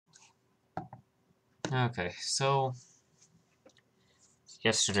Okay, so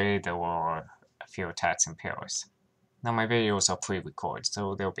yesterday there were a few attacks in Paris. Now my videos are pre-recorded,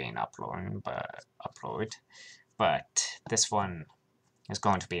 so they'll be in upload, but this one is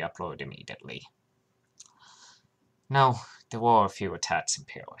going to be uploaded immediately. Now, there were a few attacks in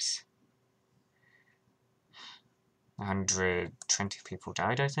Paris. 120 people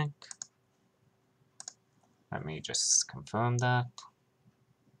died, I think. Let me just confirm that.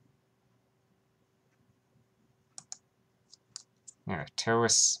 Yeah,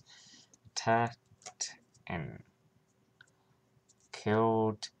 terrorists attacked and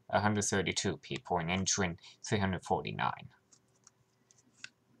killed 132 people and injuring 349.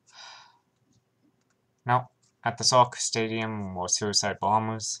 Now, at the soccer stadium were suicide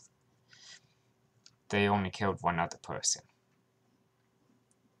bombers. They only killed one other person.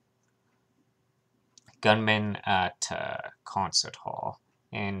 Gunmen at a concert hall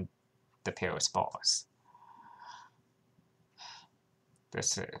in the Paris bars.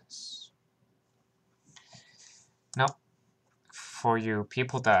 This is... Now, for you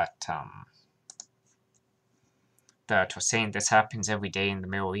people that are saying this happens every day in the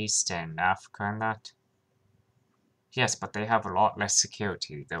Middle East and Africa and that, yes, but they have a lot less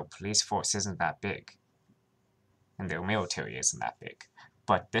security. Their police force isn't that big, and their military isn't that big.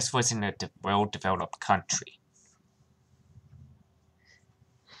 But this was in a well-developed country.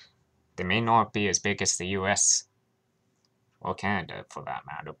 They may not be as big as the US or Canada, for that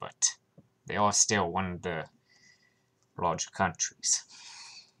matter, but they are still one of the larger countries.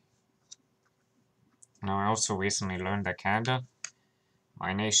 Now, I also recently learned that Canada,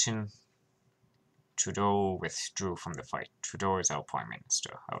 my nation, Trudeau withdrew from the fight. Trudeau is our Prime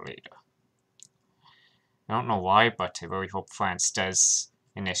Minister, our leader. I don't know why, but I really hope France does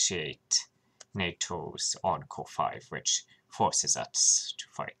initiate NATO's Article 5, which forces us to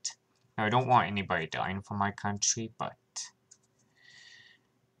fight. Now, I don't want anybody dying for my country, but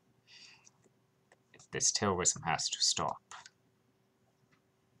this terrorism has to stop.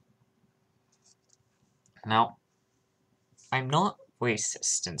 Now, I'm not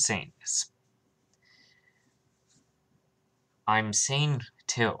racist in saying this. I'm saying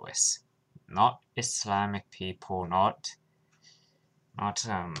terrorists, not Islamic people, not that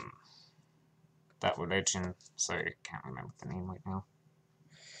religion. Sorry, I can't remember the name right now.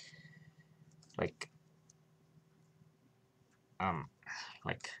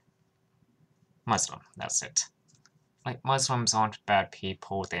 Like Muslim, that's it. Like, Muslims aren't bad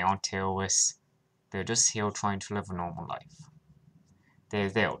people, they aren't terrorists. They're just here trying to live a normal life. They're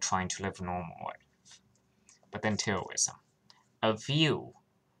there trying to live a normal life. But then terrorism. A view,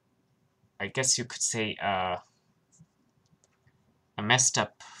 I guess you could say, a messed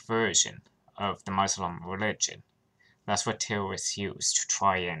up version of the Muslim religion. That's what terrorists use to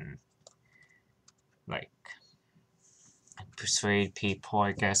try and, persuade people,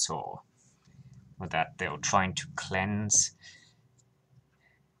 I guess, or that they're trying to cleanse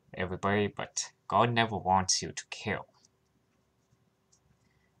everybody, but God never wants you to kill.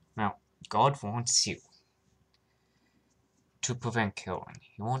 Now, God wants you to prevent killing.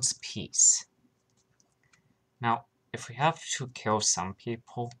 He wants peace. Now, if we have to kill some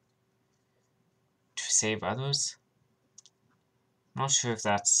people to save others, I'm not sure if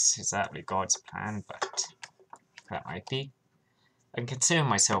that's exactly God's plan, but that might be. I consider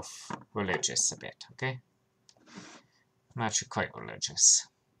myself religious a bit, okay? I'm actually quite religious.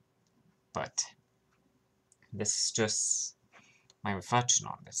 But this is just my reflection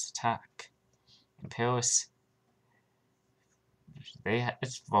on this attack. In Paris,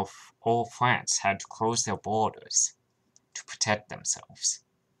 all France had to close their borders to protect themselves.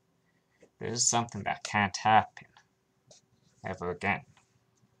 This is something that can't happen ever again.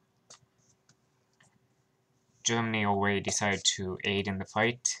 Germany already decided to aid in the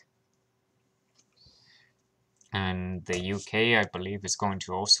fight, and the UK, I believe, is going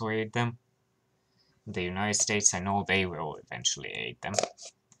to also aid them. The United States, I know they will eventually aid them,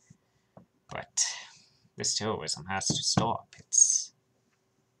 but this terrorism has to stop. It's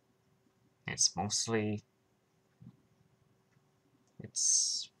mostly,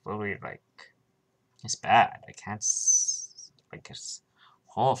 it's really, it's bad. I can't, it's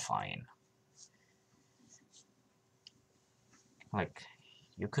horrifying.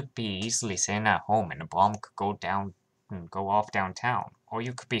 You could be easily sitting at home and a bomb could go off downtown. Or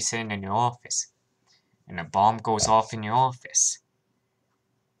you could be sitting in your office and a bomb goes off in your office.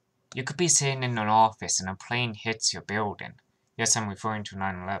 You could be sitting in an office and a plane hits your building. Yes, I'm referring to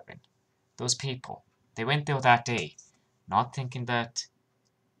 9/11. Those people, they went there that day, not thinking that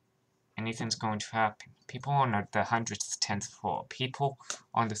anything's going to happen. People on the 110th floor, people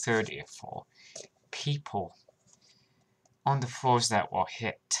on the 30th floor. people on the floors that were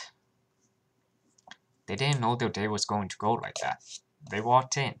hit. They didn't know their day was going to go like that. They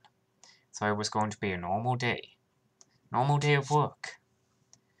walked in, so it was going to be a normal day. Normal day of work.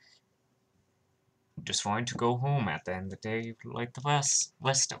 Just wanted to go home at the end of the day like the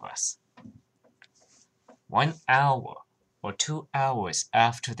rest of us. 1 hour or 2 hours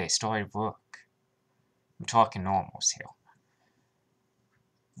after they started work. I'm talking normals here.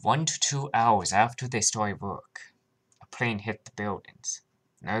 1 to 2 hours after they started work, a plane hit the buildings.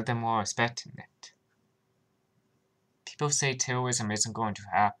 None of them were expecting it. People say terrorism isn't going to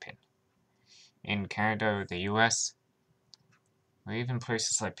happen in Canada or the US, or even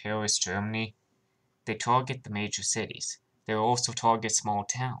places like Paris, Germany. They target the major cities. They also target small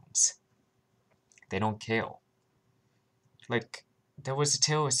towns. They don't kill. Like, there was a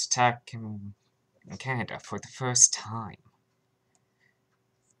terrorist attack in Canada for the first time.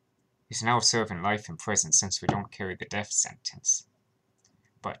 He's now serving life in prison since we don't carry the death sentence.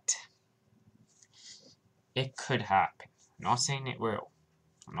 But it could happen. I'm not saying it will.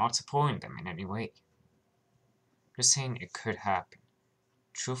 I'm not supporting them in any way. I'm just saying it could happen.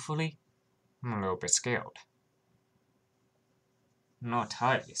 Truthfully, I'm a little bit scared. I'm not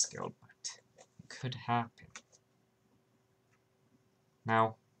highly scared, but it could happen.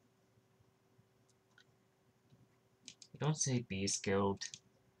 Now, I don't say be scared.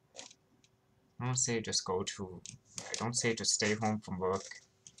 I don't say just I don't say just stay home from work,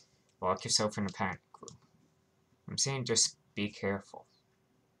 lock yourself in a panic room. I'm saying just be careful.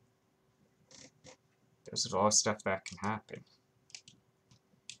 There's a lot of stuff that can happen.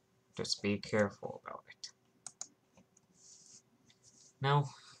 Just be careful about it. Now,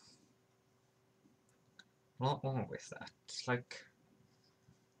 a lot more with that. Like,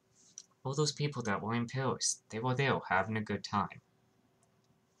 all those people that were in Paris, they were there having a good time.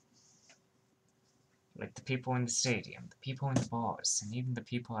 Like the people in the stadium, the people in the bars, and even the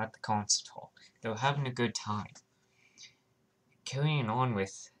people at the concert hall. They were having a good time. Carrying on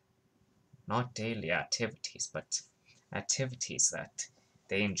with not daily activities, but activities that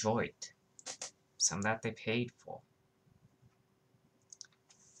they enjoyed. Some that they paid for.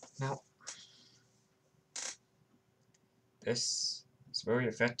 Now, this has really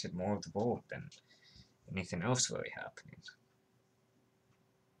affected more of the world than anything else really happening.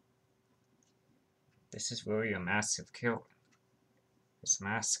 This is really a massive killing. This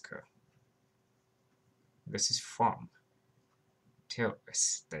massacre. This is from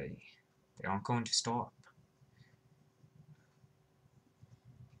terrorists. They aren't going to stop.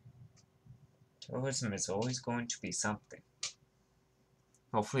 Terrorism is always going to be something.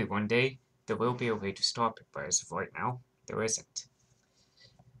 Hopefully one day there will be a way to stop it, but as of right now, there isn't.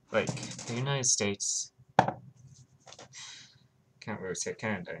 Like, the United States, can't really say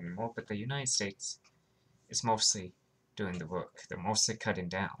Canada anymore, but the United States is mostly doing the work. They're mostly cutting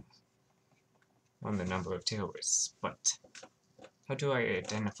down on the number of terrorists. But how do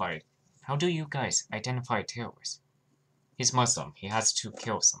you guys identify a terrorist? He's Muslim. He has to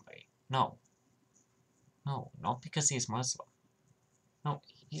kill somebody. No. No, not because he's Muslim. No,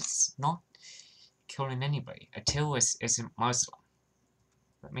 he's not killing anybody. A terrorist isn't Muslim.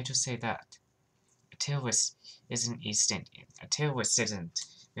 Let me just say that. A terrorist isn't East Indian. A terrorist isn't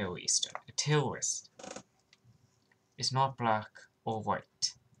Middle Eastern. A terrorist is not black or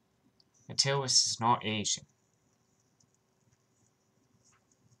white. A terrorist is not Asian.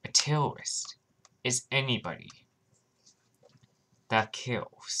 A terrorist is anybody that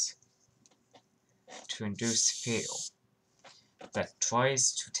kills to induce fear, that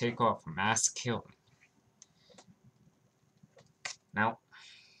tries to take off mass killing. Now,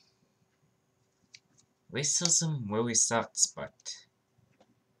 racism really sucks, but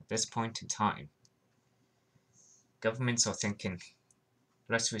at this point in time, governments are thinking,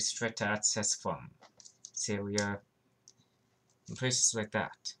 let's restrict access from Syria and places like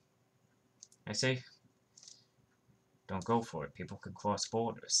that. I say, don't go for it. People can cross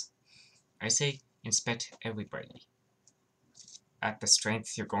borders. I say, inspect everybody. At the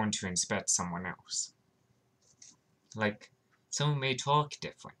strength you're going to inspect someone else. Like, someone may talk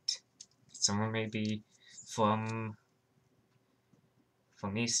different. Someone may be from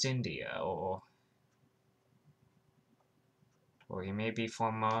East India, or he may be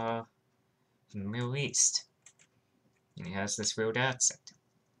from the Middle East, and he has this weird accent.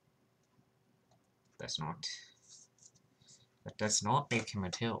 That does not make him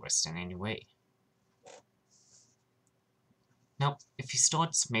a terrorist in any way. Now, if he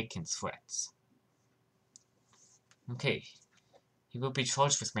starts making threats, okay, he will be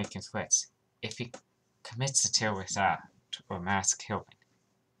charged with making threats if he commits a terrorist act or mass killing.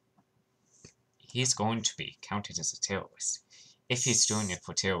 he's going to be counted as a terrorist if he's doing it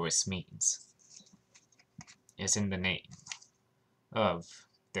for terrorist means. Is in the name of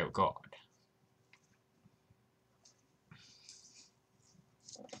their god.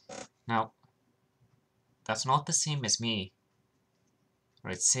 Now, that's not the same as me,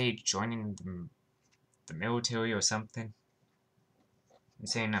 let's say, joining the military or something, and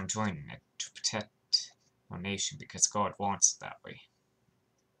saying I'm joining it to protect our nation because God wants it that way.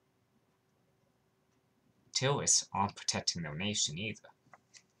 Terrorists aren't protecting their nation either.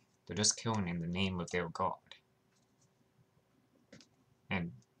 They're just killing in the name of their god.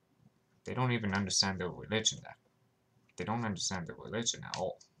 And they don't even understand their religion that. They don't understand their religion at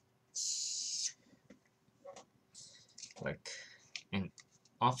all. Like,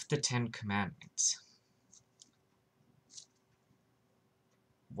 of the 10 Commandments,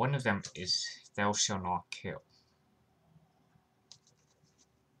 one of them is, thou shalt not kill.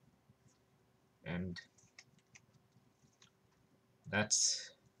 And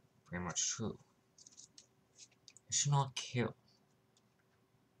that's pretty much true. You should not kill.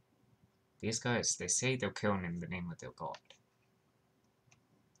 These guys, they say they're killing in the name of their god.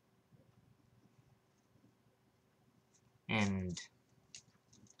 And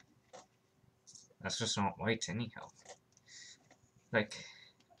that's just not right anyhow. Like,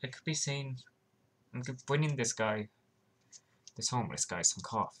 I could be saying, I'm bringing this guy, this homeless guy, some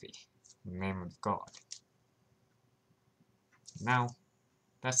coffee in the name of God. Now,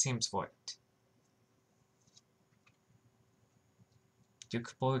 that seems right. You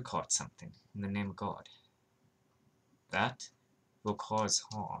could boycott something in the name of God. That will cause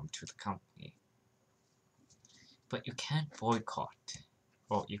harm to the company. But you can't boycott,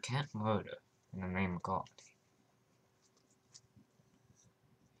 or you can't murder in the name of God.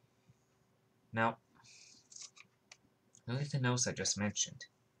 Now, everything else I just mentioned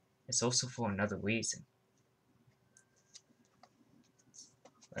is also for another reason.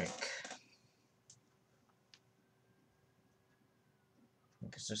 Like,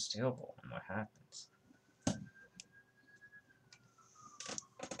 it's just terrible and what happens.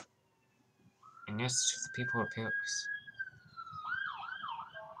 And yes, to the people of Paris.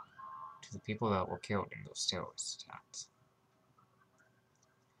 To the people that were killed in those terrorist attacks.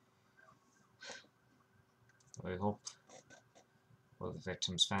 I hope all the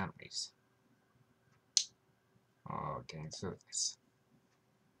victims' families are getting through this.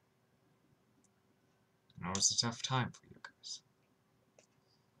 I know it's a tough time for you guys.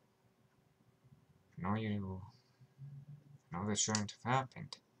 I know this shouldn't have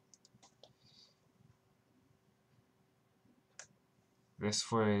happened.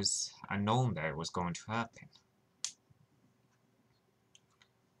 This was unknown that it was going to happen.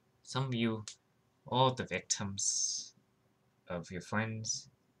 Some of you, all the victims of your friends,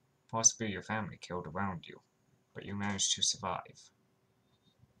 possibly your family killed around you, but you managed to survive.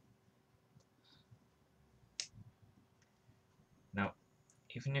 Now,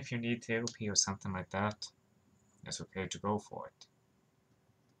 even if you need therapy or something like that, it's okay to go for it.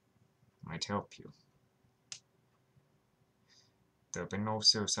 It might help you. There have been no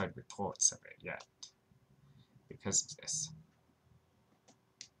suicide reports of it yet, because of this.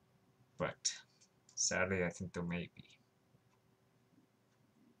 But, sadly, I think there may be.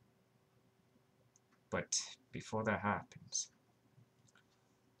 But, before that happens,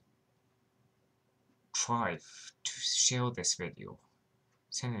 try to share this video.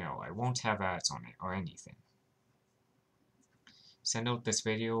 Send it out. I won't have ads on it or anything. Send out this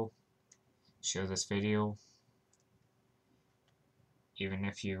video. Share this video. Even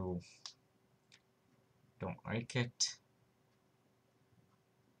if you don't like it,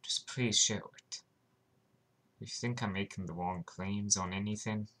 just please share it. If you think I'm making the wrong claims on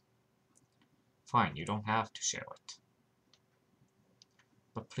anything, fine, you don't have to share it.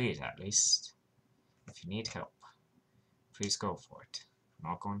 But please, at least, if you need help, please go for it.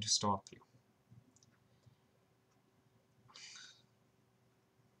 I'm not going to stop you.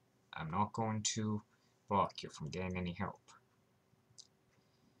 I'm not going to block you from getting any help.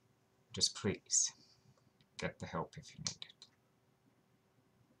 Just please, get the help if you need it.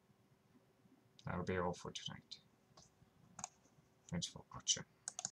 That'll be all for tonight. Thanks for watching.